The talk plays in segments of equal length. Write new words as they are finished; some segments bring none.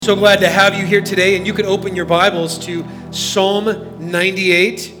So glad to have you here today, and you can open your Bibles to Psalm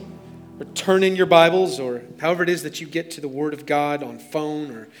 98, or turn in your Bibles, or however it is that you get to the Word of God on phone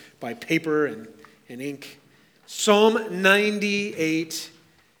or by paper and ink. Psalm 98,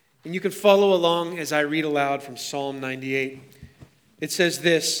 and you can follow along as I read aloud from Psalm 98. It says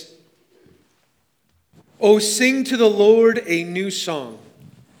this: "Oh, sing to the Lord a new song,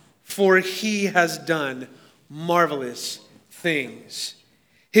 for he has done marvelous things.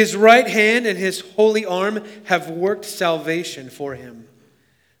 His right hand and his holy arm have worked salvation for him.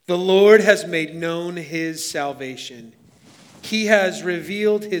 The Lord has made known his salvation. He has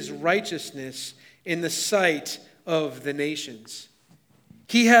revealed his righteousness in the sight of the nations.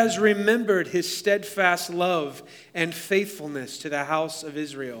 He has remembered his steadfast love and faithfulness to the house of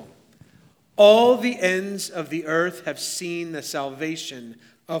Israel. All the ends of the earth have seen the salvation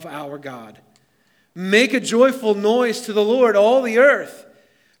of our God. Make a joyful noise to the Lord, all the earth.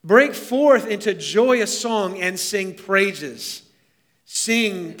 Break forth into joyous song and sing praises.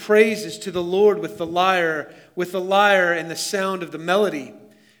 Sing praises to the Lord with the lyre and the sound of the melody,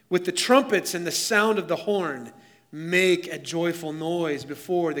 with the trumpets and the sound of the horn. Make a joyful noise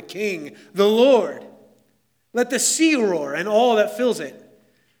before the King, the Lord. Let the sea roar and all that fills it,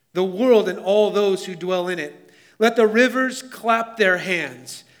 the world and all those who dwell in it. Let the rivers clap their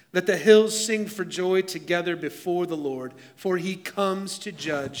hands. Let the hills sing for joy together before the Lord, for he comes to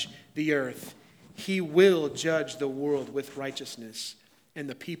judge the earth. He will judge the world with righteousness and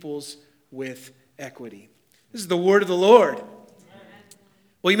the peoples with equity." This is the word of the Lord.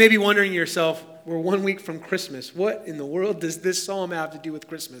 Well, you may be wondering to yourself, we're 1 week from Christmas. What in the world does this psalm have to do with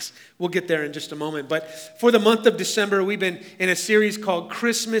Christmas? We'll get there in just a moment. But for the month of December, we've been in a series called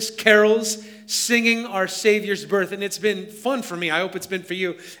Christmas Carols, Singing Our Savior's Birth. And it's been fun for me. I hope it's been for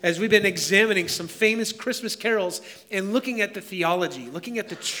you, as we've been examining some famous Christmas carols and looking at the theology, looking at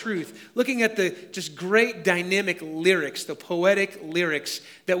the truth, looking at the just great dynamic lyrics, the poetic lyrics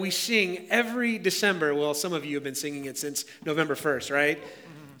that we sing every December. Well, some of you have been singing it since November 1st, right?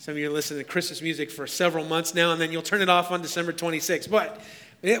 Some of you are listening to Christmas music for several months now, and then you'll turn it off on December 26th. But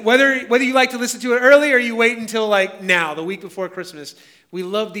whether you like to listen to it early or you wait until like now, the week before Christmas, we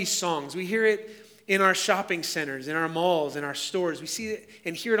love these songs. We hear it in our shopping centers, in our malls, in our stores. We see it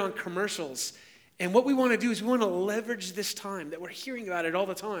and hear it on commercials. And what we want to do is we want to leverage this time that we're hearing about it all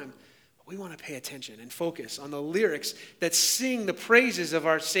the time. We want to pay attention and focus on the lyrics that sing the praises of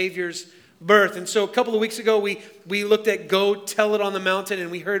our Savior's birth. And so a couple of weeks ago, we looked at Go Tell It on the Mountain,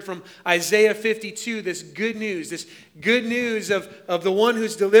 and we heard from Isaiah 52, this good news of the one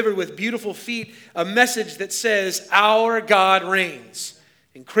who's delivered with beautiful feet, a message that says, our God reigns.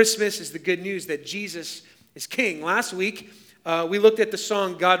 And Christmas is the good news that Jesus is King. Last week, we looked at the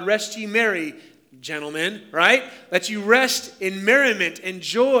song, God Rest Ye Merry, Gentlemen, right? Let you rest in merriment and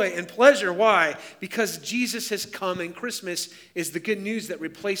joy and pleasure. Why? Because Jesus has come, and Christmas is the good news that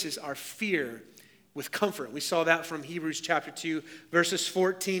replaces our fear with comfort. We saw that from Hebrews chapter 2, verses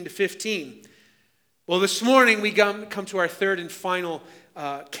 14 to 15. Well, this morning we come to our third and final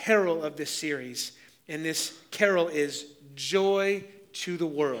carol of this series, and this carol is Joy to the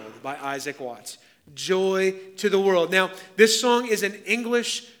World by Isaac Watts. Joy to the World. Now, this song is an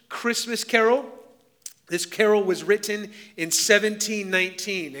English Christmas carol. This carol was written in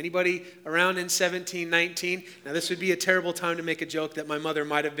 1719. Anybody around in 1719? Now, this would be a terrible time to make a joke that my mother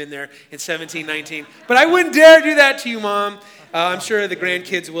might have been there in 1719. But I wouldn't dare do that to you, Mom. I'm sure the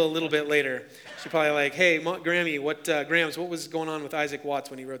grandkids will a little bit later. She's probably like, hey, Grammy, Grams, what was going on with Isaac Watts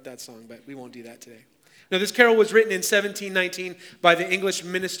when he wrote that song? But we won't do that today. Now, this carol was written in 1719 by the English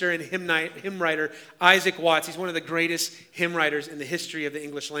minister and hymn writer Isaac Watts. He's one of the greatest hymn writers in the history of the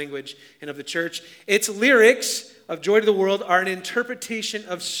English language and of the church. Its lyrics of Joy to the World are an interpretation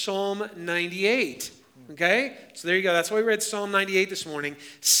of Psalm 98. Okay? So there you go. That's why we read Psalm 98 this morning,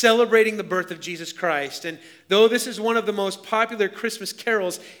 celebrating the birth of Jesus Christ. And though this is one of the most popular Christmas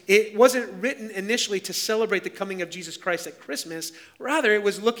carols, it wasn't written initially to celebrate the coming of Jesus Christ at Christmas. Rather, it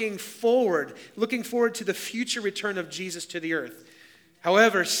was looking forward to the future return of Jesus to the earth.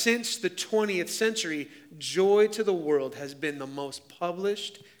 However, since the 20th century, Joy to the World has been the most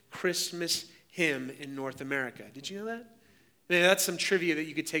published Christmas hymn in North America. Did you know that? Now, that's some trivia that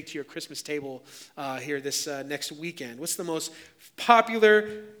you could take to your Christmas table here this next weekend. What's the most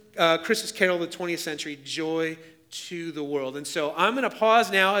popular Christmas carol of the 20th century? Joy to the World. And so I'm going to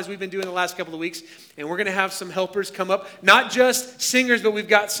pause now, as we've been doing the last couple of weeks, and we're going to have some helpers come up. Not just singers, but we've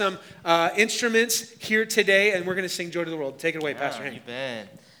got some instruments here today, and we're going to sing Joy to the World. Take it away, Pastor Hank. You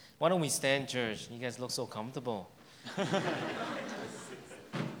bet. Why don't we stand, church? You guys look so comfortable.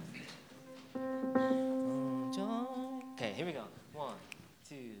 Okay, here we go. 1,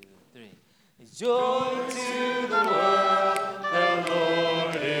 2. Joy to the world, the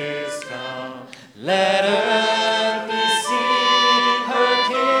Lord is come. Let earth receive her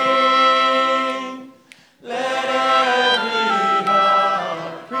King. Let every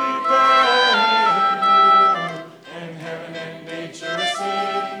heart prepare him, and heaven and nature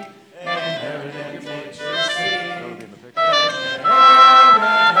sing, and heaven and nature sing, and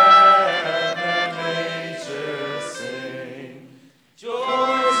heaven and nature sing.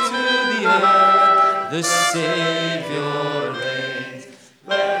 Joy to the earth, the Savior reigns.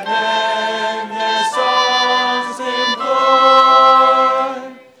 Let men their songs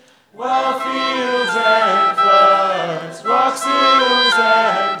employ, while fields and floods, rocks, hills,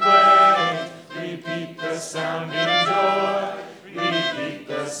 and plains repeat the sounding joy, repeat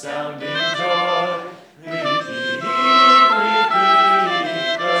the sounding joy, repeat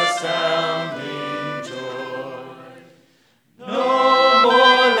the sounding joy. No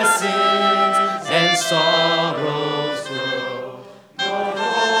more lessons and sorrows grow, nor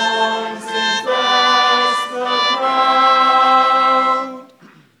thorns infest the ground.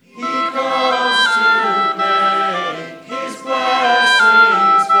 He comes to make his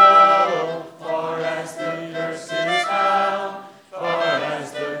blessings flow, far as the curse is found, far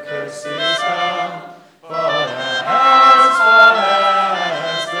as the curse is found, far as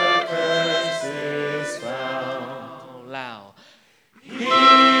the curse is found. Loud. He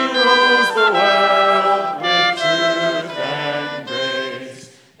rules the world with truth and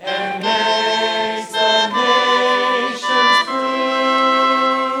grace, and makes the nations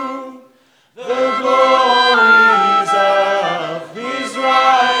prove the glories of his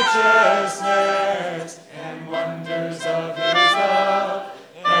righteousness, and wonders of his love,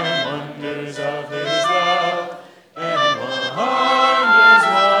 and wonders of his love, and wonders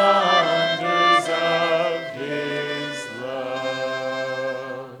of his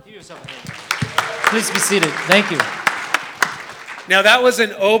love. Give yourself a hand. Please be seated. Thank you. Now that was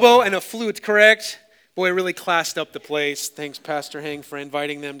an oboe and a flute, correct? Boy, it really classed up the place. Thanks, Pastor Hang, for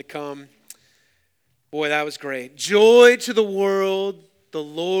inviting them to come. Boy, that was great. Joy to the world, the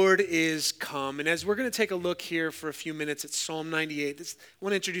Lord is come. And as we're going to take a look here for a few minutes at Psalm 98, I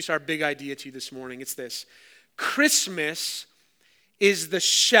want to introduce our big idea to you this morning. It's this: Christmas is the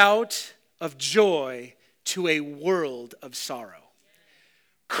shout of joy to a world of sorrow.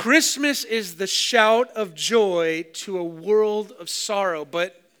 Christmas is the shout of joy to a world of sorrow.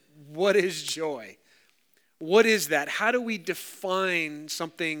 But what is joy? What is that? How do we define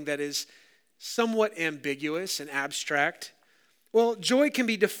something that is somewhat ambiguous and abstract? Well, joy can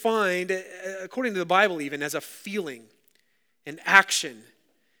be defined, according to the Bible even, as a feeling, an action.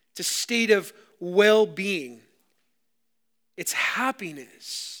 It's a state of well-being. It's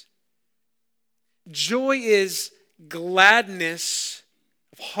happiness. Joy is gladness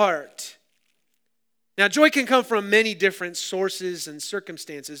of heart. Now, joy can come from many different sources and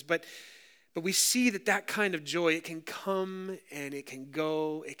circumstances, but we see that kind of joy, it can come and it can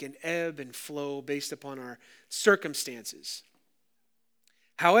go, it can ebb and flow based upon our circumstances.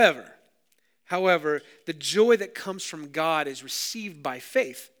 However, the joy that comes from God is received by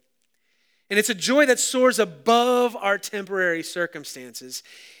faith. And it's a joy that soars above our temporary circumstances.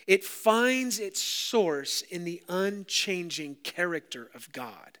 It finds its source in the unchanging character of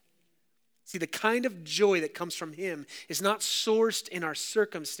God. See, the kind of joy that comes from Him is not sourced in our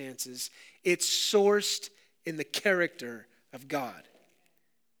circumstances. It's sourced in the character of God.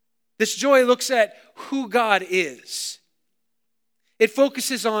 This joy looks at who God is. It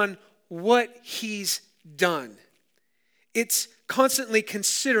focuses on what He's done. It's constantly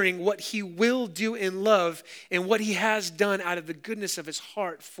considering what He will do in love and what He has done out of the goodness of His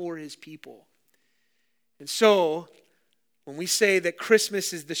heart for His people. And so, when we say that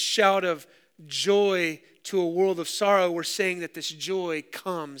Christmas is the shout of joy to a world of sorrow, we're saying that this joy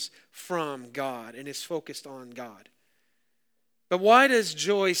comes from God and is focused on God. But why does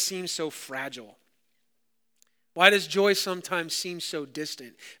joy seem so fragile? Why does joy sometimes seem so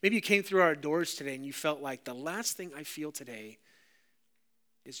distant? Maybe you came through our doors today and you felt like the last thing I feel today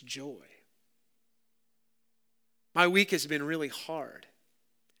is joy. My week has been really hard.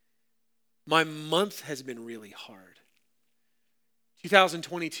 My month has been really hard.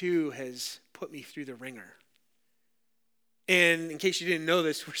 2022 has put me through the ringer. And in case you didn't know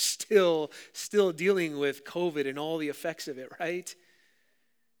this, we're still dealing with COVID and all the effects of it, right?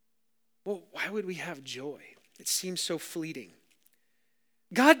 Well, why would we have joy? It seems so fleeting.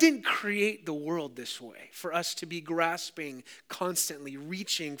 God didn't create the world this way for us to be grasping, constantly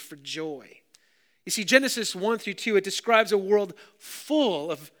reaching for joy. You see, Genesis 1-2, it describes a world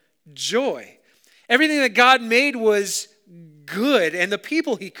full of joy. Everything that God made was good. And the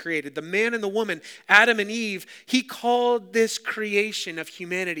people he created, the man and the woman, Adam and Eve, he called this creation of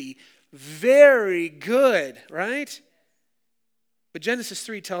humanity very good, right? But Genesis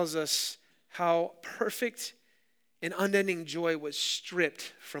 3 tells us how perfect and unending joy was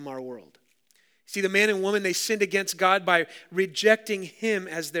stripped from our world. See, the man and woman, they sinned against God by rejecting him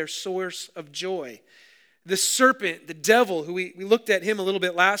as their source of joy. The serpent, the devil, who we looked at him a little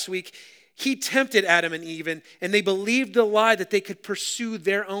bit last week, he tempted Adam and Eve, and they believed the lie that they could pursue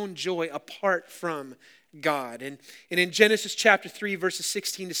their own joy apart from God. And in Genesis chapter 3, verses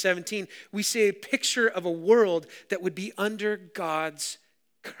 16 to 17, we see a picture of a world that would be under God's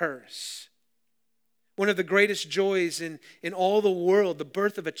curse. One of the greatest joys in all the world, the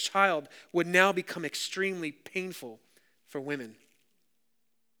birth of a child, would now become extremely painful for women.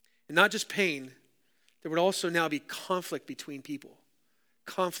 And not just pain, there would also now be conflict between people.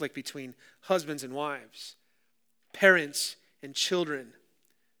 Conflict between husbands and wives, parents and children,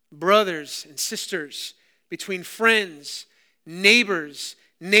 brothers and sisters, between friends, neighbors,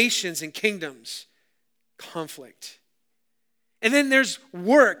 nations, and kingdoms. Conflict. And then there's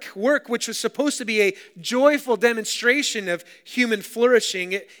work which was supposed to be a joyful demonstration of human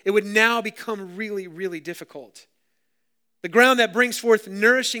flourishing. It would now become really, really difficult. The ground that brings forth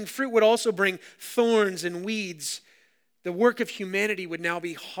nourishing fruit would also bring thorns and weeds. The work of humanity would now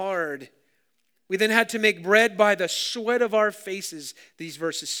be hard. We then had to make bread by the sweat of our faces, these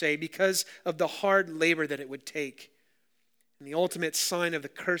verses say, because of the hard labor that it would take. And the ultimate sign of the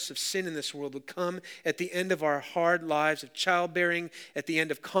curse of sin in this world would come at the end of our hard lives of childbearing, at the end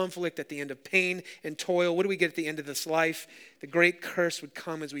of conflict, at the end of pain and toil. What do we get at the end of this life? The great curse would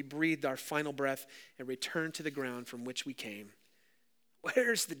come as we breathed our final breath and returned to the ground from which we came.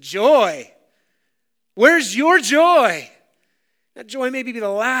 Where's the joy? Where's your joy? That joy may be the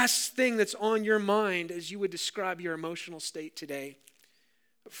last thing that's on your mind as you would describe your emotional state today.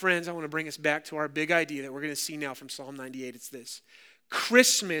 But friends, I want to bring us back to our big idea that we're going to see now from Psalm 98. It's this: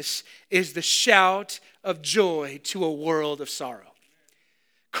 Christmas is the shout of joy to a world of sorrow.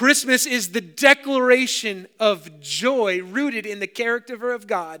 Christmas is the declaration of joy rooted in the character of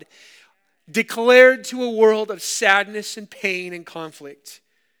God, declared to a world of sadness and pain and conflict.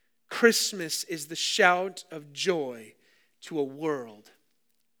 Christmas is the shout of joy to a world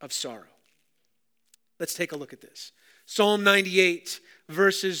of sorrow. Let's take a look at this. Psalm 98,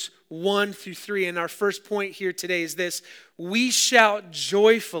 verses 1 through 3. And our first point here today is this: we shout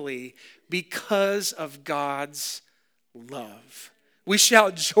joyfully because of God's love. We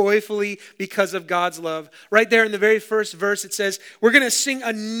shout joyfully because of God's love. Right there in the very first verse, it says, we're going to sing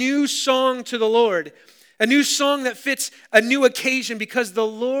a new song to the Lord. A new song that fits a new occasion because the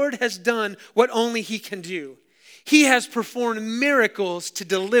Lord has done what only He can do. He has performed miracles to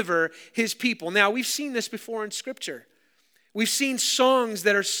deliver His people. Now, we've seen this before in Scripture. We've seen songs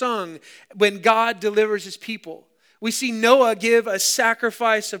that are sung when God delivers His people. We see Noah give a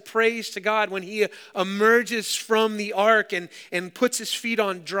sacrifice of praise to God when he emerges from the ark and puts his feet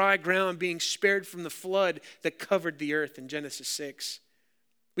on dry ground, being spared from the flood that covered the earth in Genesis 6.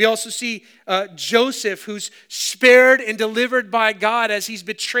 We also see Joseph, who's spared and delivered by God as he's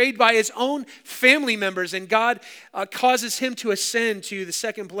betrayed by his own family members, and God causes him to ascend to the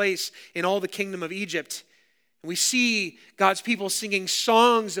second place in all the kingdom of Egypt. And we see God's people singing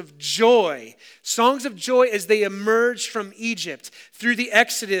songs of joy as they emerge from Egypt through the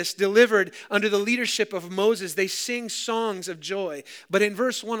Exodus, delivered under the leadership of Moses. They sing songs of joy. But in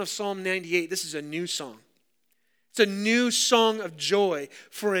verse 1 of Psalm 98, this is a new song. It's a new song of joy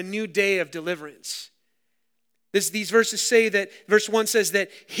for a new day of deliverance. These verses say that, verse 1 says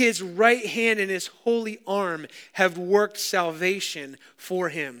that His right hand and His holy arm have worked salvation for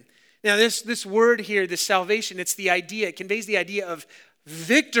him. Now this word here, this salvation, it conveys the idea of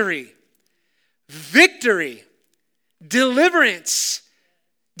victory, deliverance,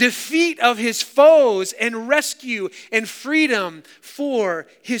 defeat of his foes, and rescue and freedom for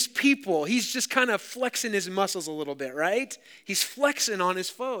his people. He's just kind of flexing his muscles a little bit, right? He's flexing on his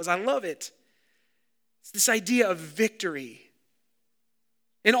foes. I love it. It's this idea of victory.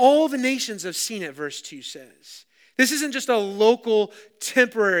 And all the nations have seen it, verse 2 says. This isn't just a local,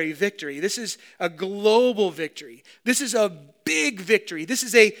 temporary victory. This is a global victory. This is a big victory. This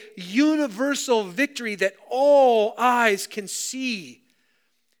is a universal victory that all eyes can see.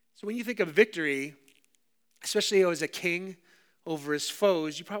 So when you think of victory, especially as a king over his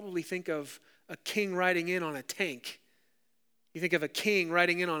foes, you probably think of a king riding in on a tank. You think of a king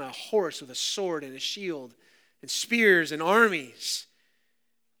riding in on a horse with a sword and a shield and spears and armies.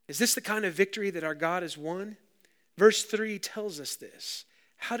 Is this the kind of victory that our God has won? Verse 3 tells us this.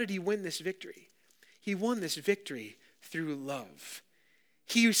 How did He win this victory? He won this victory through love.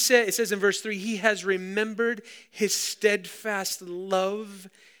 It says in verse 3, he has remembered his steadfast love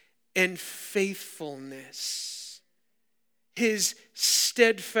and faithfulness. His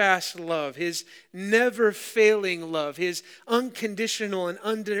steadfast love, his never failing love, his unconditional and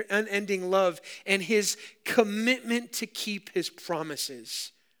unending love, and his commitment to keep his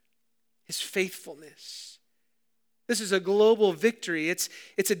promises, his faithfulness. This is a global victory. It's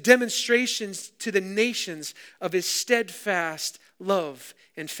a demonstration to the nations of his steadfast love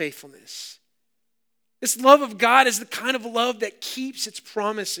and faithfulness. This love of God is the kind of love that keeps its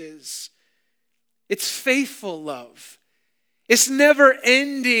promises. It's faithful love. It's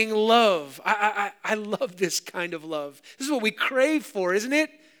never-ending love. I love this kind of love. This is what we crave for, isn't it?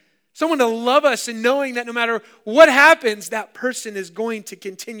 Someone to love us and knowing that no matter what happens, that person is going to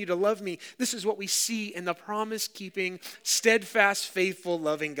continue to love me. This is what we see in the promise-keeping, steadfast, faithful,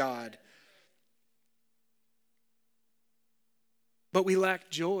 loving God. But we lack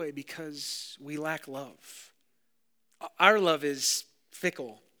joy because we lack love. Our love is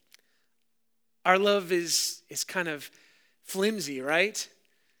fickle. Our love is kind of flimsy, right?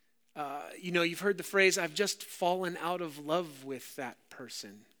 You've heard the phrase, I've just fallen out of love with that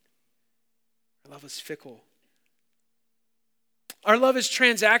person. Our love is fickle. Our love is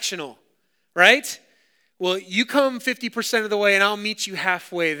transactional, right? Well, you come 50% of the way and I'll meet you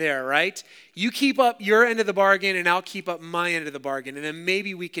halfway there, right? You keep up your end of the bargain and I'll keep up my end of the bargain. And then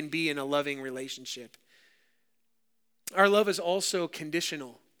maybe we can be in a loving relationship. Our love is also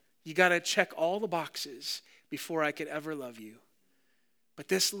conditional. You got to check all the boxes before I could ever love you. But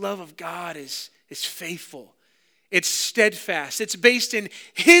this love of God is faithful. It's steadfast. It's based in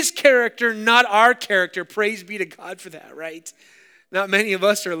his character, not our character. Praise be to God for that, right? Not many of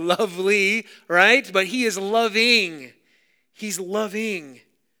us are lovely, right? But he is loving. He's loving.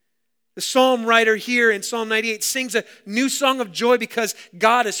 The psalm writer here in Psalm 98 sings a new song of joy because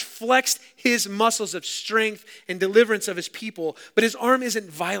God has flexed his muscles of strength and deliverance of his people. But his arm isn't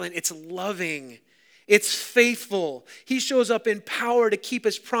violent, it's loving. It's faithful. He shows up in power to keep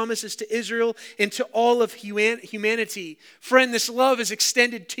his promises to Israel and to all of humanity. Friend, this love is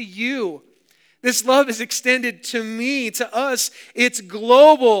extended to you. This love is extended to me, to us. It's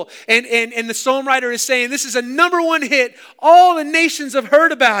global. And the psalm writer is saying this is a number one hit. All the nations have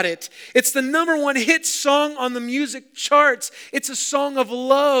heard about it. It's the number one hit song on the music charts. It's a song of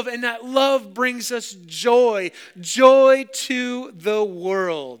love, and that love brings us joy. Joy to the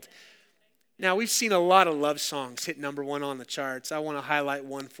world. Now, we've seen a lot of love songs hit number one on the charts. I want to highlight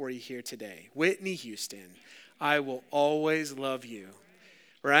one for you here today. Whitney Houston, I Will Always Love You.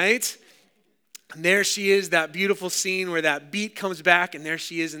 Right? And there she is, that beautiful scene where that beat comes back, and there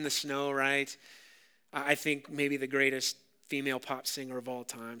she is in the snow, right? I think maybe the greatest female pop singer of all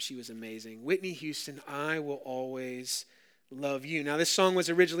time. She was amazing. Whitney Houston, I Will Always Love You. Now, this song was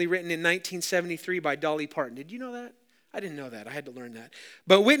originally written in 1973 by Dolly Parton. Did you know that? I didn't know that. I had to learn that.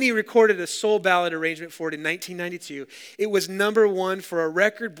 But Whitney recorded a soul ballad arrangement for it in 1992. It was number one for a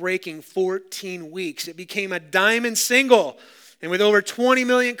record-breaking 14 weeks. It became a diamond single. And with over 20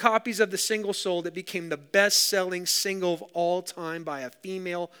 million copies of the single sold, it became the best-selling single of all time by a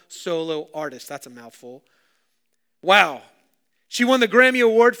female solo artist. That's a mouthful. Wow. She won the Grammy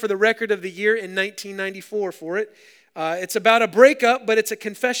Award for the Record of the Year in 1994 for it. It's about a breakup, but it's a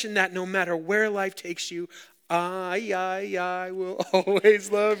confession that no matter where life takes you, I will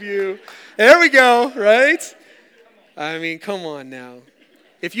always love you. There we go, right? I mean, come on now.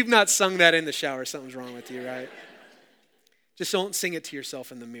 If you've not sung that in the shower, something's wrong with you, right? Just don't sing it to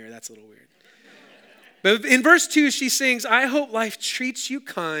yourself in the mirror. That's a little weird. But in verse 2, she sings, I hope life treats you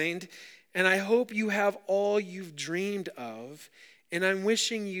kind, and I hope you have all you've dreamed of, and I'm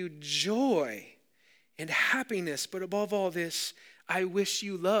wishing you joy and happiness, but above all this, I wish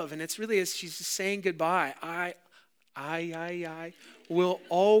you love. And it's really as she's saying goodbye. I will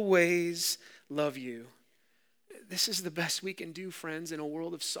always love you. This is the best we can do, friends, in a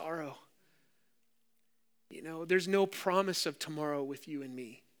world of sorrow. You know, there's no promise of tomorrow with you and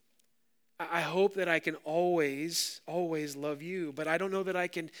me. I hope that I can always love you, but I don't know that I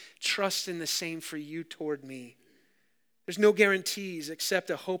can trust in the same for you toward me. There's no guarantees except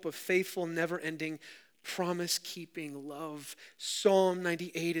a hope of faithful, never-ending, promise-keeping love. Psalm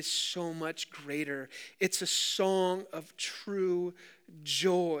 98 is so much greater. It's a song of true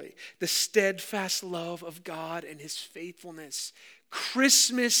joy, the steadfast love of God and his faithfulness.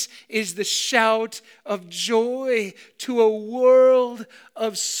 Christmas is the shout of joy to a world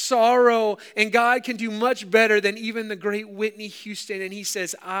of sorrow. And God can do much better than even the great Whitney Houston. And he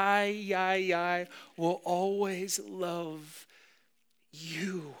says, I will always love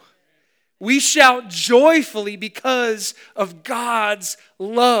you. We shout joyfully because of God's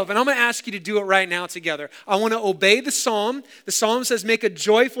love. And I'm going to ask you to do it right now together. I want to obey the psalm. The psalm says make a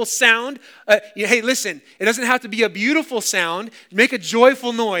joyful sound. Hey, listen, it doesn't have to be a beautiful sound. Make a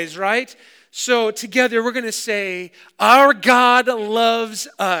joyful noise, right? So together we're going to say, our God loves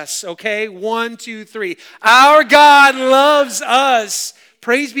us, okay? 1, 2, 3. Our God loves us.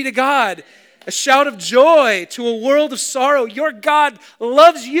 Praise be to God. A shout of joy to a world of sorrow. Your God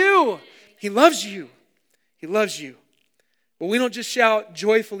loves you. He loves you. He loves you. But we don't just shout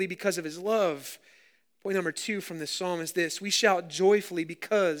joyfully because of his love. Point number 2 from this psalm is this. We shout joyfully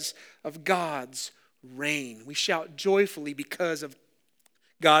because of God's reign. We shout joyfully because of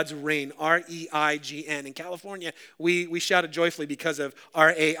God's reign. R-E-I-G-N. In California, we shouted joyfully because of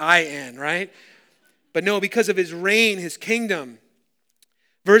R-A-I-N, right? But no, because of his reign, his kingdom.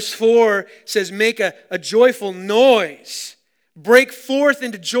 Verse 4 says, make a joyful noise. Break forth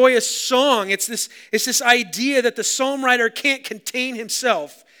into joyous song. It's this idea that the psalm writer can't contain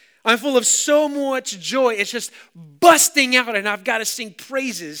himself. I'm full of so much joy. It's just busting out, and I've got to sing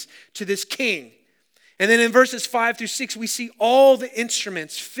praises to this king. And then in verses 5 through 6, we see all the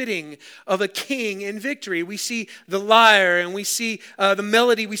instruments fitting of a king in victory. We see the lyre, and we see the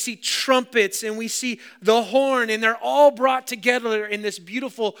melody. We see trumpets, and we see the horn. And they're all brought together in this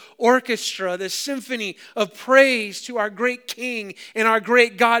beautiful orchestra, this symphony of praise to our great king and our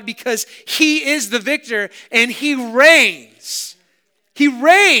great God, because he is the victor, and he reigns. He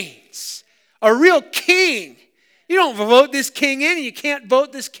reigns. A real king. You don't vote this king in, and you can't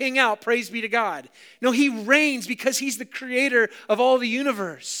vote this king out. Praise be to God. No, he reigns because he's the creator of all the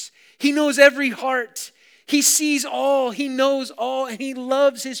universe. He knows every heart. He sees all. He knows all, and he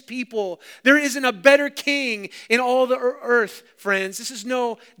loves his people. There isn't a better king in all the earth, friends. This is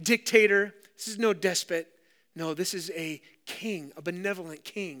no dictator. This is no despot. No, this is a king, a benevolent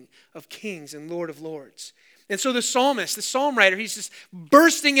king of kings and Lord of lords. And so the psalmist, the psalm writer, he's just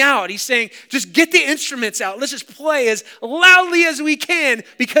bursting out. He's saying, just get the instruments out. Let's just play as loudly as we can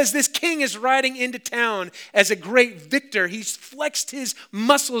because this king is riding into town as a great victor. He's flexed his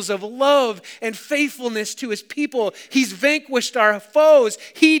muscles of love and faithfulness to his people. He's vanquished our foes.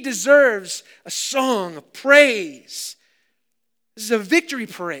 He deserves a song of praise. This is a victory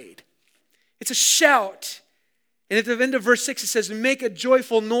parade. It's a shout. And at the end of verse 6, it says, make a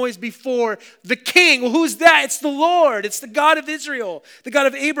joyful noise before the king. Well, who's that? It's the Lord. It's the God of Israel, the God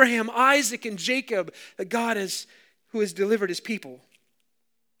of Abraham, Isaac, and Jacob, the God who has delivered his people.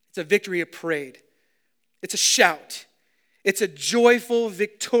 It's a victory parade. It's a shout. It's a joyful,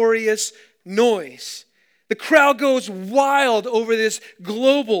 victorious noise. The crowd goes wild over this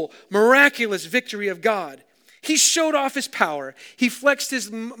global, miraculous victory of God. He showed off his power. He flexed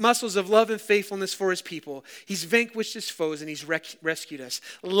his muscles of love and faithfulness for his people. He's vanquished his foes and he's rescued us.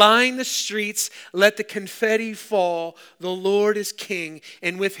 Line the streets, let the confetti fall. The Lord is king,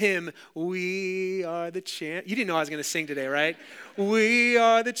 and with him we are the champ. You didn't know I was going to sing today, right? We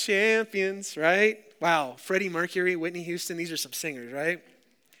are the champions, right? Wow, Freddie Mercury, Whitney Houston, these are some singers, right?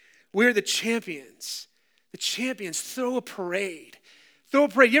 We're the champions. The champions throw a parade. Throw a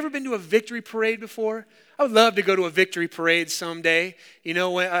parade. You ever been to a victory parade before? I would love to go to a victory parade someday. You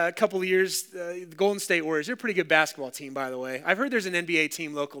know, a couple of years, the Golden State Warriors, they're a pretty good basketball team, by the way. I've heard there's an NBA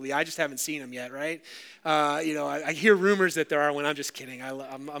team locally. I just haven't seen them yet, right? I hear rumors that there are when I'm just kidding.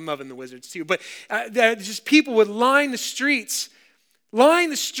 I'm loving the Wizards too. But just people would line the streets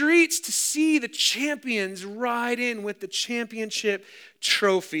to see the champions ride in with the championship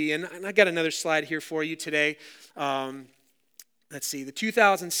trophy. And I got another slide here for you today. Let's see, the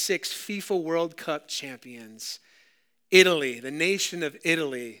 2006 FIFA World Cup champions, Italy, the nation of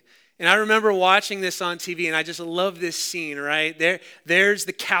Italy. And I remember watching this on TV, and I just love this scene, right? There's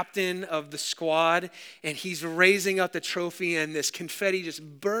the captain of the squad, and he's raising up the trophy, and this confetti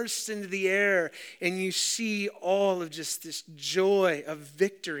just bursts into the air, and you see all of just this joy of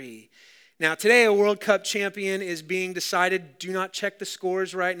victory. Now, today, a World Cup champion is being decided. Do not check the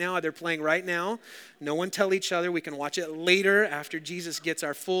scores right now. They're playing right now. No one tell each other. We can watch it later after Jesus gets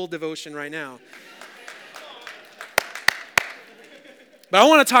our full devotion right now. But I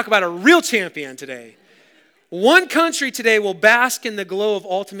want to talk about a real champion today. One country today will bask in the glow of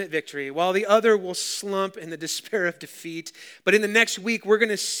ultimate victory, while the other will slump in the despair of defeat. But in the next week, we're going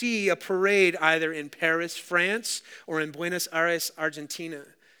to see a parade either in Paris, France, or in Buenos Aires, Argentina.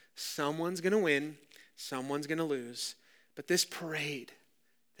 Someone's going to win, someone's going to lose. But this parade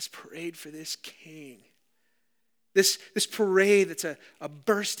for this king, this parade that's a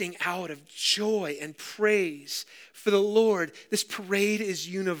bursting out of joy and praise for the Lord, this parade is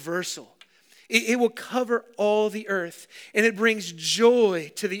universal. It will cover all the earth, and it brings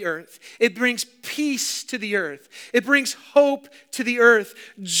joy to the earth. It brings peace to the earth. It brings hope to the earth,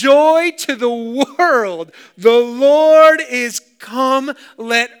 joy to the world. The Lord is come.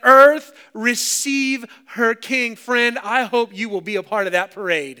 Let earth receive her King. Friend, I hope you will be a part of that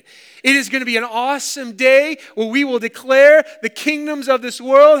parade. It is going to be an awesome day where we will declare the kingdoms of this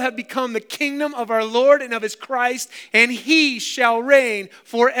world have become the kingdom of our Lord and of his Christ, and he shall reign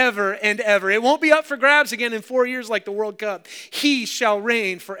forever and ever. It won't be up for grabs again in 4 years like the World Cup. He shall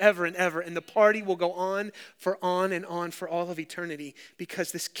reign forever and ever, and the party will go on and on for all of eternity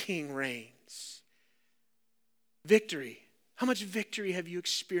because this king reigns. Victory. How much victory have you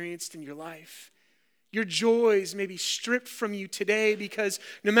experienced in your life? Your joys may be stripped from you today because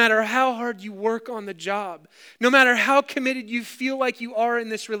no matter how hard you work on the job, no matter how committed you feel like you are in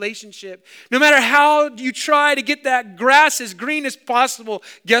this relationship, no matter how you try to get that grass as green as possible,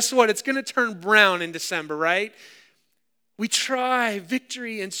 guess what? It's going to turn brown in December, right? We try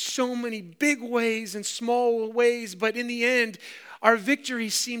victory in so many big ways and small ways, but in the end, our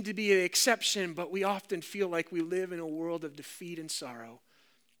victories seem to be an exception, but we often feel like we live in a world of defeat and sorrow.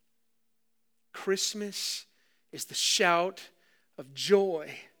 Christmas is the shout of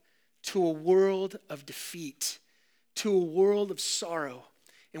joy to a world of defeat, to a world of sorrow.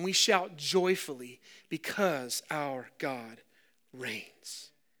 And we shout joyfully because our God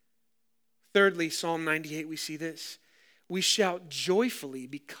reigns. Thirdly, Psalm 98, we see this. We shout joyfully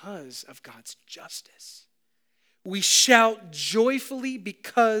because of God's justice. We shout joyfully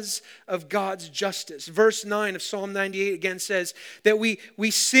because of God's justice. Verse 9 of Psalm 98 again says that we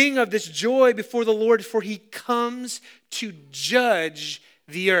sing of this joy before the Lord, for he comes to judge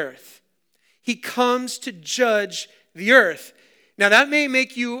the earth. He comes to judge the earth. Now that may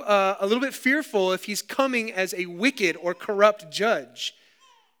make you a little bit fearful if he's coming as a wicked or corrupt judge.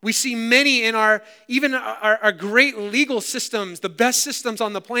 We see many in our great legal systems, the best systems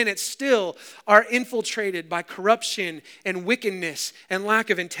on the planet, still are infiltrated by corruption and wickedness and lack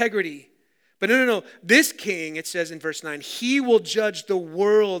of integrity. But no. This king, it says in verse 9, he will judge the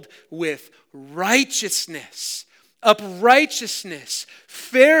world with righteousness, uprightness,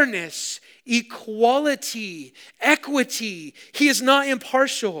 fairness, equality, equity. He is not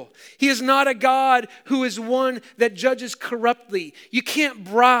impartial. He is not a God who is one that judges corruptly. You can't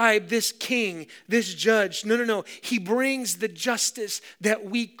bribe this king, this judge. No. He brings the justice that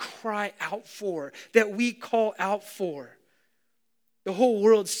we cry out for, that we call out for. The whole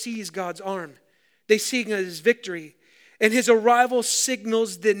world sees God's arm. They see his victory. And his arrival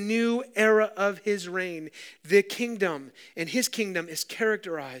signals the new era of his reign. The kingdom, and his kingdom is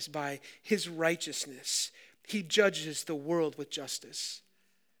characterized by his righteousness. He judges the world with justice.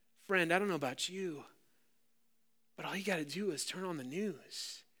 Friend, I don't know about you, but all you got to do is turn on the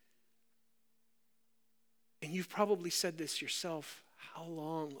news. And you've probably said this yourself. How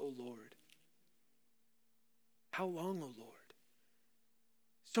long, O Lord? How long, O Lord?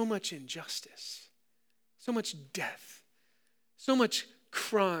 So much injustice, so much death. So much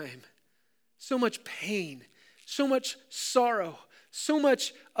crime, so much pain, so much sorrow, so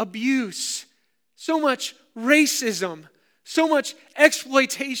much abuse, so much racism, so much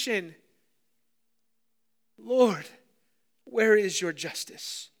exploitation. Lord, where is your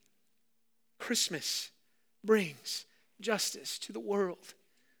justice? Christmas brings justice to the world.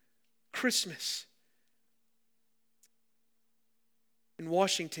 Christmas. In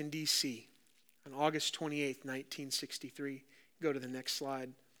Washington, D.C., on August 28th, 1963, go to the next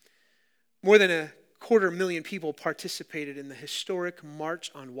slide. More than 250,000 people participated in the historic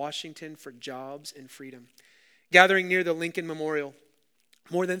March on Washington for Jobs and Freedom. Gathering near the Lincoln Memorial,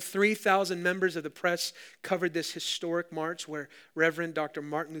 more than 3,000 members of the press covered this historic march where Reverend Dr.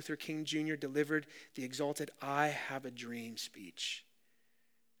 Martin Luther King Jr. delivered the exalted "I Have a Dream" speech.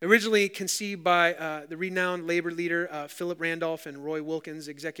 Originally conceived by the renowned labor leader Philip Randolph and Roy Wilkins,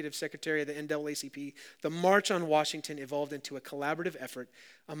 executive secretary of the NAACP, the March on Washington evolved into a collaborative effort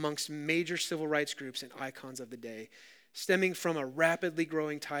amongst major civil rights groups and icons of the day, stemming from a rapidly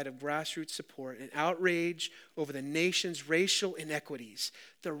growing tide of grassroots support and outrage over the nation's racial inequities.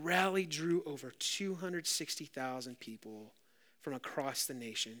 The rally drew over 260,000 people from across the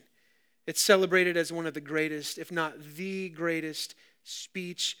nation. It's celebrated as one of the greatest, if not the greatest,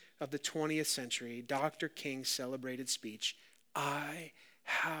 speech of the 20th century, Dr. King's celebrated speech, "I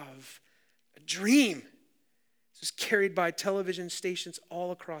have a dream." This was carried by television stations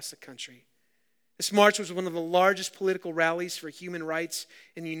all across the country. This march was one of the largest political rallies for human rights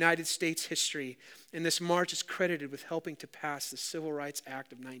in the United States history, and this march is credited with helping to pass the Civil Rights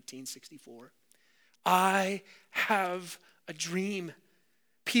Act of 1964. I have a dream.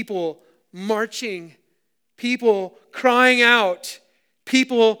 People marching, people crying out,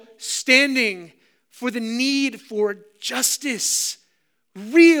 people standing for the need for justice,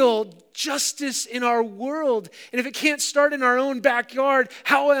 real justice in our world. And if it can't start in our own backyard,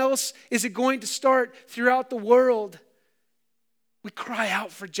 how else is it going to start throughout the world? We cry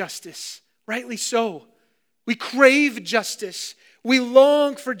out for justice, rightly so. We crave justice. We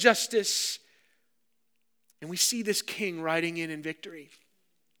long for justice. And we see this king riding in victory.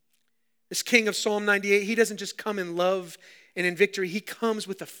 This king of Psalm 98, he doesn't just come in love and in victory. He comes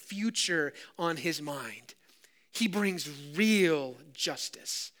with a future on his mind. He brings real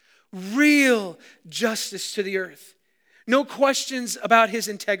justice to the earth. No questions about his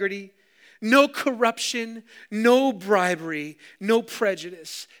integrity, no corruption, no bribery, no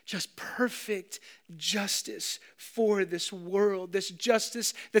prejudice, just perfect justice for this world, this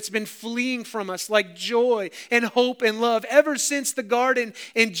justice that's been fleeing from us like joy and hope and love. Ever since the garden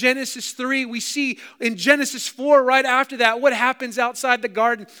in Genesis 3, we see in Genesis 4, right after that, what happens outside the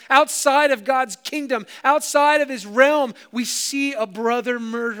garden, outside of God's kingdom, outside of his realm. We see a brother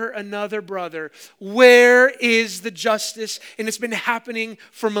murder another brother. Where is the justice? And it's been happening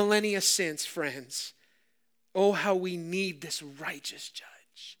for millennia since, friends. Oh, how we need this righteous judge.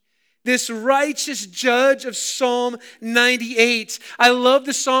 This righteous judge of Psalm 98. I love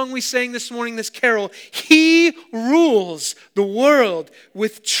the song we sang this morning, this carol. He rules the world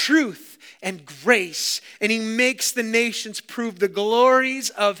with truth and grace, and he makes the nations prove the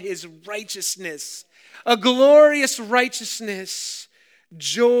glories of his righteousness. A glorious righteousness.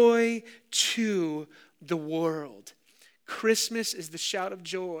 Joy to the world. Christmas is the shout of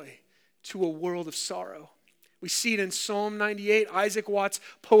joy to a world of sorrow. We see it in Psalm 98. Isaac Watts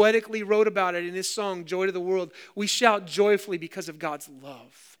poetically wrote about it in his song, Joy to the World. We shout joyfully because of God's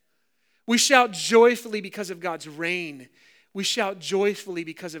love. We shout joyfully because of God's reign. We shout joyfully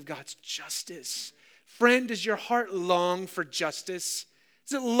because of God's justice. Friend, does your heart long for justice?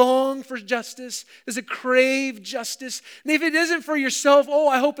 Does it long for justice? Does it crave justice? And if it isn't for yourself,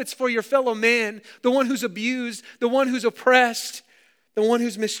 I hope it's for your fellow man, the one who's abused, the one who's oppressed, the one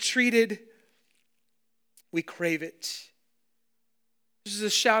who's mistreated. We crave it. This is a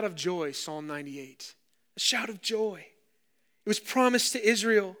shout of joy, Psalm 98. A shout of joy. It was promised to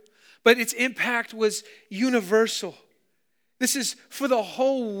Israel, but its impact was universal. This is for the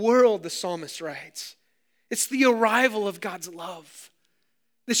whole world, the psalmist writes. It's the arrival of God's love.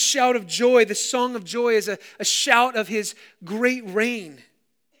 This shout of joy, this song of joy is a shout of his great reign.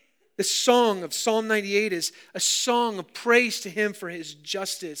 The song of Psalm 98 is a song of praise to him for his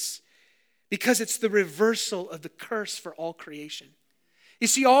justice, because it's the reversal of the curse for all creation. You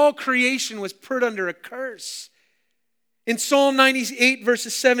see, all creation was put under a curse. In Psalm 98,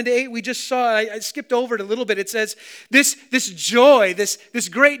 verses 7 to 8, we just saw, I skipped over it a little bit. It says, this joy, this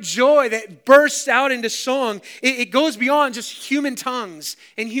great joy that bursts out into song, it goes beyond just human tongues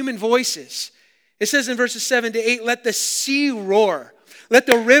and human voices. It says in verses 7 to 8, let the sea roar. Let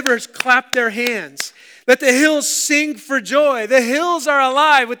the rivers clap their hands. Let the hills sing for joy. The hills are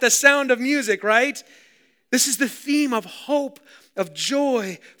alive with the sound of music, right? This is the theme of hope, of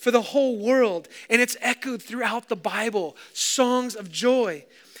joy for the whole world. And it's echoed throughout the Bible. Songs of joy.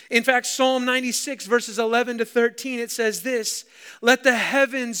 In fact, Psalm 96, verses 11 to 13, it says this. Let the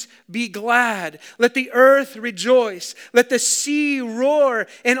heavens be glad. Let the earth rejoice. Let the sea roar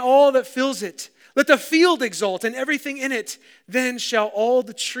and all that fills it. Let the field exult and everything in it. Then shall all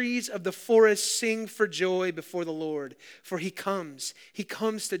the trees of the forest sing for joy before the Lord. For he comes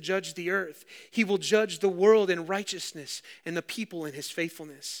to judge the earth. He will judge the world in righteousness and the people in his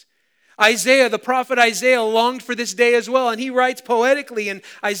faithfulness. Isaiah, the prophet Isaiah, longed for this day as well. And he writes poetically in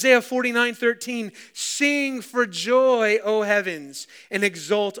Isaiah 49:13, sing for joy, O heavens, and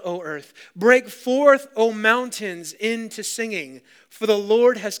exult, O earth. Break forth, O mountains, into singing. For the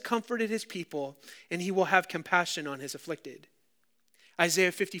Lord has comforted his people, and he will have compassion on his afflicted.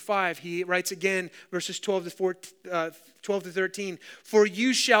 Isaiah 55, he writes again, verses 12 to 13, for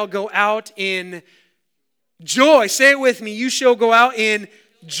you shall go out in joy. Say it with me. You shall go out in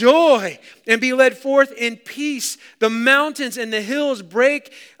joy and be led forth in peace. The mountains and the hills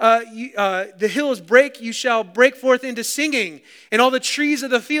break. You shall break forth into singing, and all the trees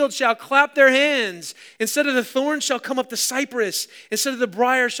of the field shall clap their hands. Instead of the thorn shall come up the cypress. Instead of the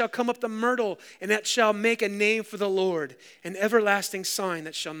briar shall come up the myrtle, and that shall make a name for the Lord, an everlasting sign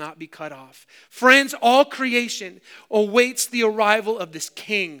that shall not be cut off. Friends, all creation awaits the arrival of this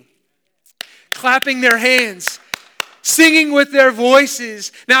King, clapping their hands, singing with their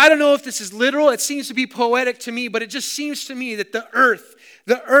voices. Now, I don't know if this is literal. It seems to be poetic to me, but it just seems to me that the earth,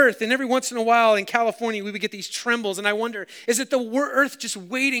 The earth, and every once in a while in California, we would get these trembles, and I wonder, is it the earth just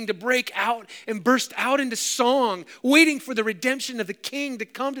waiting to break out and burst out into song, waiting for the redemption of the King to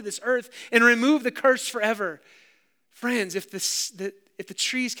come to this earth and remove the curse forever? Friends, if the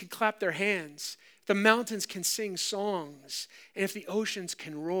trees can clap their hands, if the mountains can sing songs, and if the oceans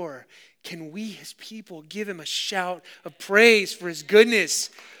can roar, can we, his people, give him a shout of praise for his goodness?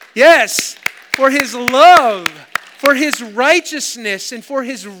 Yes, for his love, for his righteousness, and for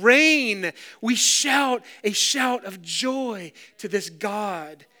his reign. We shout a shout of joy to this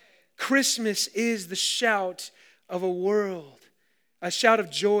God. Christmas is the shout of a shout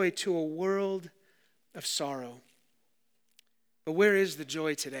of joy to a world of sorrow. But where is the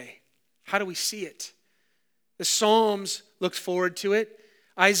joy today? How do we see it? The Psalms looked forward to it.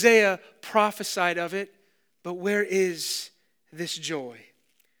 Isaiah prophesied of it. But where is this joy?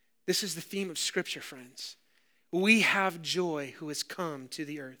 This is the theme of Scripture, friends. We have joy who has come to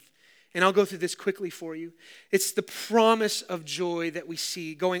the earth. And I'll go through this quickly for you. It's the promise of joy that we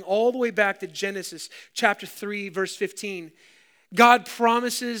see going all the way back to Genesis chapter 3, verse 15. God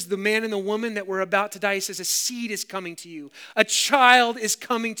promises the man and the woman that were about to die. He says, a seed is coming to you. A child is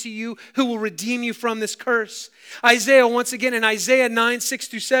coming to you who will redeem you from this curse. Isaiah, once again, in Isaiah 9,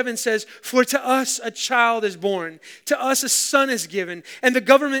 6-7 says, for to us a child is born, to us a son is given, and the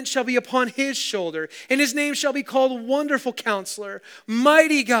government shall be upon his shoulder, and his name shall be called Wonderful Counselor,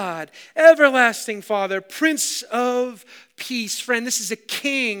 Mighty God, Everlasting Father, Prince of Peace. Friend, this is a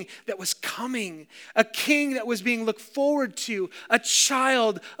king that was coming, a king that was being looked forward to, a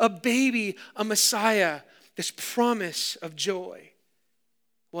child, a baby, a Messiah, this promise of joy.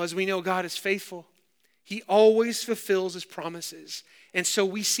 Well, as we know, God is faithful. He always fulfills his promises. And so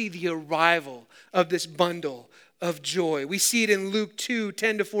we see the arrival of this bundle of joy. We see it in Luke 2,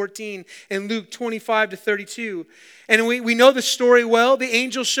 10-14, and Luke 25-32. And we know the story well. The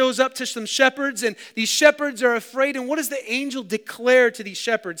angel shows up to some shepherds, and these shepherds are afraid. And what does the angel declare to these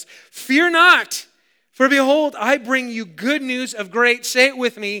shepherds? Fear not, for behold, I bring you good news of great, say it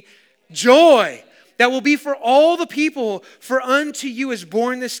with me, joy. That will be for all the people. For unto you is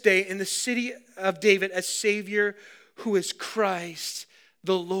born this day in the city of David a Savior who is Christ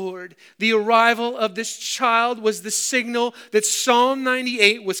the Lord. The arrival of this child was the signal that Psalm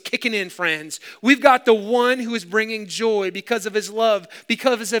 98 was kicking in, friends. We've got the one who is bringing joy because of his love,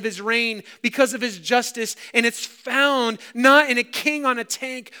 because of his reign, because of his justice. And it's found not in a king on a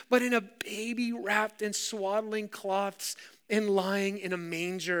tank, but in a baby wrapped in swaddling cloths and lying in a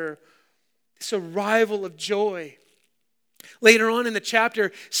manger. This arrival of joy. Later on in the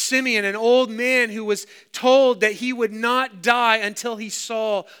chapter, Simeon, an old man who was told that he would not die until he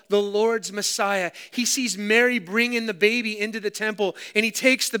saw the Lord's Messiah. He sees Mary bring in the baby into the temple, and he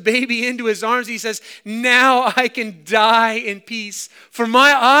takes the baby into his arms. He says, now I can die in peace, for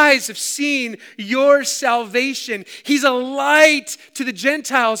my eyes have seen your salvation. He's a light to the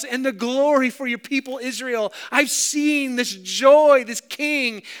Gentiles and the glory for your people Israel. I've seen this joy. This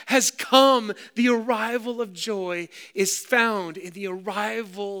king has come. The arrival of joy is found in the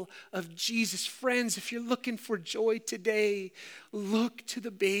arrival of Jesus. Friends, if you're looking for joy today, look to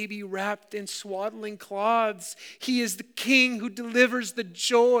the baby wrapped in swaddling cloths. He is the king who delivers the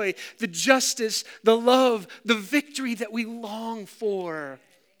joy, the justice, the love, the victory that we long for.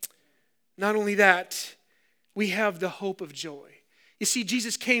 Not only that, we have the hope of joy. You see,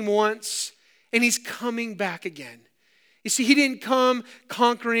 Jesus came once and he's coming back again. You see, he didn't come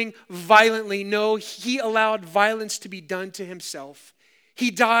conquering violently. No, he allowed violence to be done to himself. He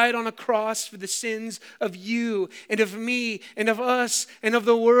died on a cross for the sins of you and of me and of us and of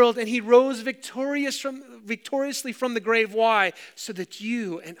the world. And he rose victoriously from the grave. Why? So that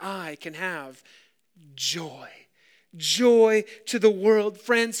you and I can have joy. Joy to the world.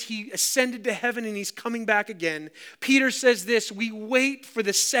 Friends, he ascended to heaven and he's coming back again. Peter says this, we wait for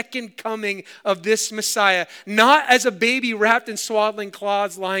the second coming of this Messiah, not as a baby wrapped in swaddling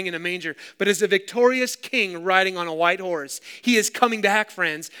cloths lying in a manger, but as a victorious king riding on a white horse. He is coming back,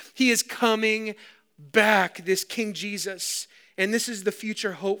 friends. He is coming back, this King Jesus. And this is the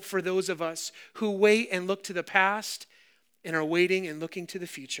future hope for those of us who wait and look to the past and are waiting and looking to the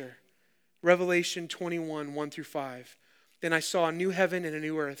future. Revelation 21, 1-5. Then I saw a new heaven and a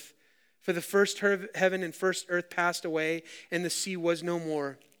new earth. For the first heaven and first earth passed away, and the sea was no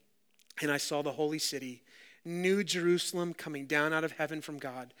more. And I saw the holy city, New Jerusalem, coming down out of heaven from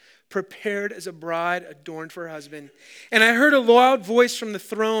God, prepared as a bride adorned for her husband. And I heard a loud voice from the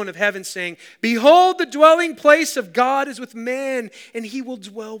throne of heaven saying, behold, the dwelling place of God is with men, and he will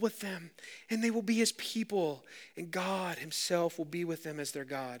dwell with them, and they will be his people, and God himself will be with them as their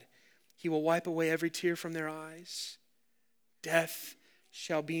God. He will wipe away every tear from their eyes. Death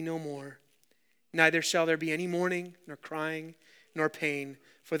shall be no more. Neither shall there be any mourning, nor crying, nor pain,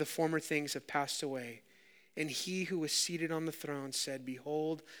 for the former things have passed away. And he who was seated on the throne said,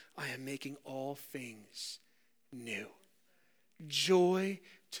 behold, I am making all things new. Joy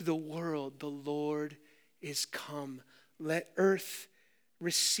to the world, the Lord is come. Let earth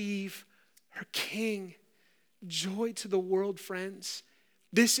receive her King. Joy to the world, friends.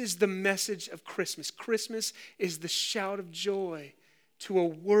 This is the message of Christmas. Christmas is the shout of joy to a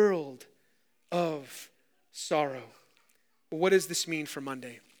world of sorrow. What does this mean for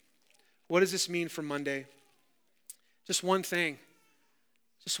Monday? What does this mean for Monday? Just one thing.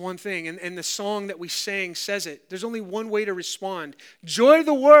 Just one thing. And the song that we sang says it. There's only one way to respond. Joy to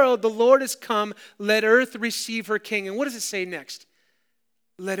the world, the Lord has come. Let earth receive her King. And what does it say next?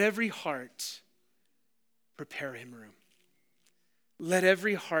 Let every heart prepare him room. Let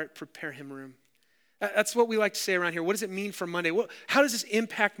every heart prepare him room. That's what we like to say around here. What does it mean for Monday? How does this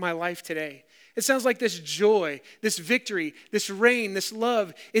impact my life today? It sounds like this joy, this victory, this reign, this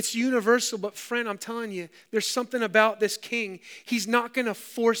love. It's universal, but friend, I'm telling you, there's something about this King. He's not going to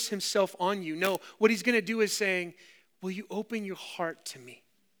force himself on you. No, what he's going to do is saying, will you open your heart to me?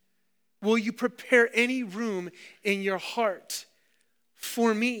 Will you prepare any room in your heart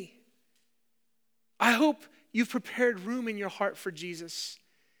for me? I hope you've prepared room in your heart for Jesus.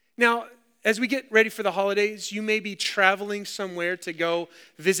 Now, as we get ready for the holidays, you may be traveling somewhere to go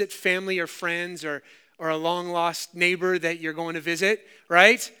visit family or friends or a long-lost neighbor that you're going to visit,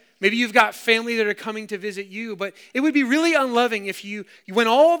 right? Maybe you've got family that are coming to visit you, but it would be really unloving if you went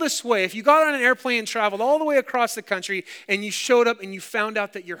all this way, if you got on an airplane and traveled all the way across the country and you showed up and you found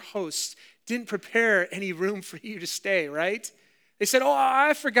out that your host didn't prepare any room for you to stay, right? They said, oh,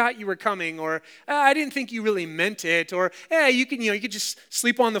 I forgot you were coming, or I didn't think you really meant it, or hey, you could just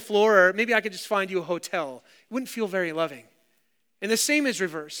sleep on the floor, or maybe I could just find you a hotel. It wouldn't feel very loving. And the same is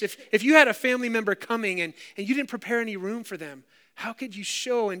reverse. If you had a family member coming and you didn't prepare any room for them, how could you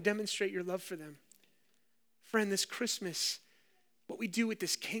show and demonstrate your love for them? Friend, this Christmas, what we do with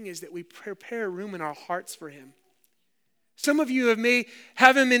this King is that we prepare room in our hearts for him. Some of you may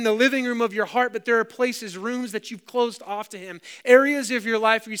have him in the living room of your heart, but there are places, rooms that you've closed off to him. Areas of your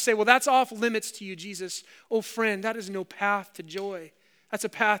life where you say, well, that's off limits to you, Jesus. Oh, friend, that is no path to joy. That's a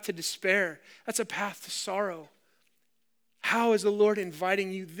path to despair. That's a path to sorrow. How is the Lord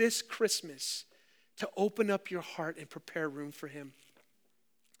inviting you this Christmas to open up your heart and prepare room for him?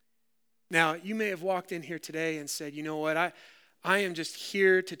 Now, you may have walked in here today and said, you know what, I am just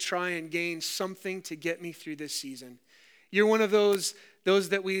here to try and gain something to get me through this season. You're one of those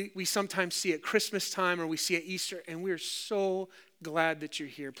that we sometimes see at Christmas time or we see at Easter, and we're so glad that you're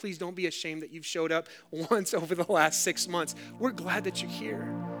here. Please don't be ashamed that you've showed up once over the last 6 months. We're glad that you're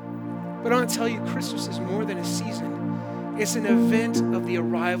here. But I want to tell you, Christmas is more than a season. It's an event of the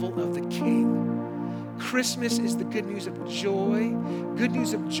arrival of the King. Christmas is the good news of joy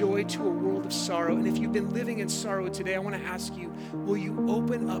to a world of sorrow. And if you've been living in sorrow today, I want to ask you, will you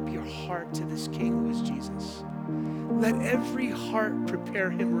open up your heart to this King who is Jesus? Let every heart prepare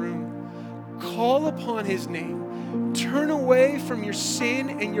him room. Call upon his name. Turn away from your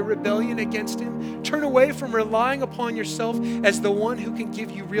sin and your rebellion against him. Turn away from relying upon yourself as the one who can give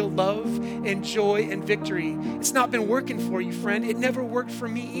you real love and joy and victory. It's not been working for you, friend. It never worked for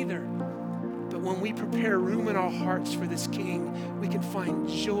me either. But when we prepare room in our hearts for this King, we can find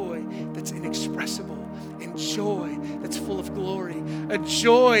joy that's inexpressible and joy that's full of glory. A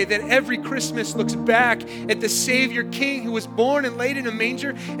joy that every Christmas looks back at the Savior King who was born and laid in a manger,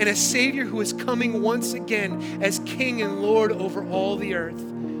 and a Savior who is coming once again as King and Lord over all the earth.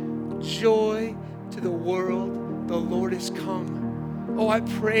 Joy to the world, the Lord is come. Oh, I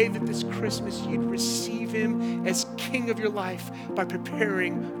pray that this Christmas you'd receive him as King of your life by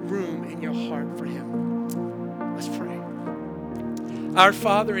preparing room in your heart for him. Let's pray. Our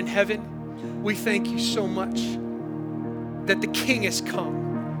Father in heaven, we thank you so much that the King has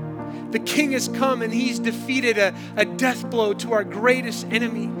come. The King has come and he's defeated a death blow to our greatest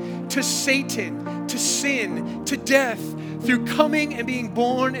enemy, to Satan, to sin, to death, through coming and being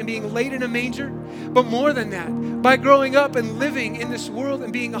born and being laid in a manger. But more than that, by growing up and living in this world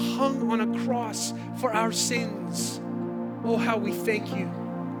and being hung on a cross for our sins. Oh, how we thank you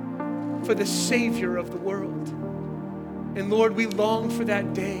for the Savior of the world. And Lord, we long for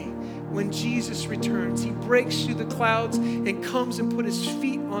that day when Jesus returns. He breaks through the clouds and comes and put his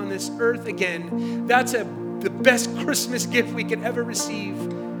feet on this earth again. That's the best Christmas gift we could ever receive.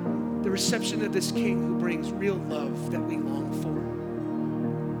 The reception of this King who brings real love that we long for.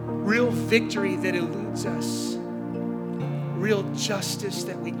 Real victory that eludes us. Real justice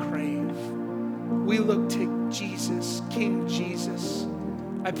that we crave. We look to Jesus, King Jesus,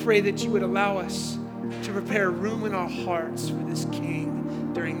 I pray that you would allow us to prepare room in our hearts for this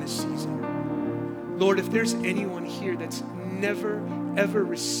King during this season. Lord, if there's anyone here that's never, ever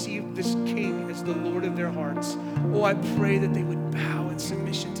received this King as the Lord of their hearts, oh, I pray that they would bow in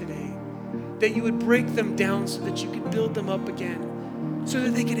submission today, that you would break them down so that you could build them up again, so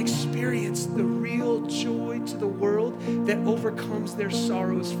that they can experience the real joy to the world that overcomes their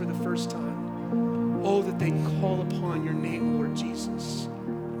sorrows for the first time. Oh, that they call upon your name, Lord Jesus,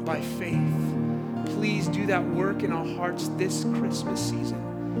 by faith. Please do that work in our hearts this Christmas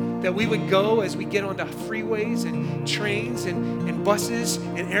season, that we would go as we get onto freeways and trains and buses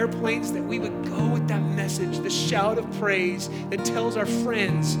and airplanes, that we would go with that message, the shout of praise that tells our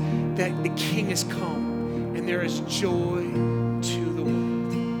friends that the King has come and there is joy to the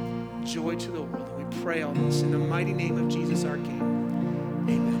world. Joy to the world. And we pray all this in the mighty name of Jesus our King.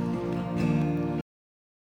 Amen.